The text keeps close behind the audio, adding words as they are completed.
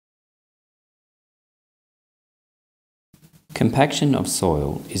Compaction of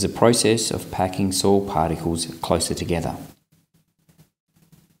soil is a process of packing soil particles closer together.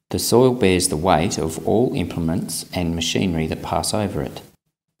 The soil bears the weight of all implements and machinery that pass over it.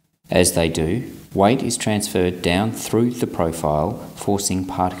 As they do, weight is transferred down through the profile, forcing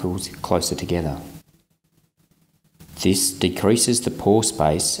particles closer together. This decreases the pore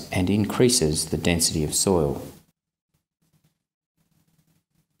space and increases the density of soil.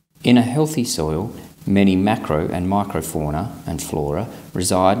 In a healthy soil, many macro and microfauna and flora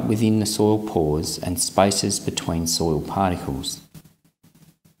reside within the soil pores and spaces between soil particles.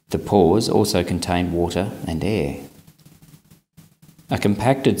 The pores also contain water and air. A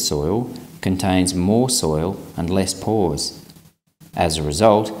compacted soil contains more soil and less pores. As a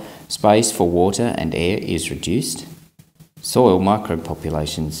result, space for water and air is reduced. Soil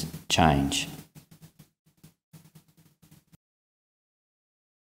micropopulations change.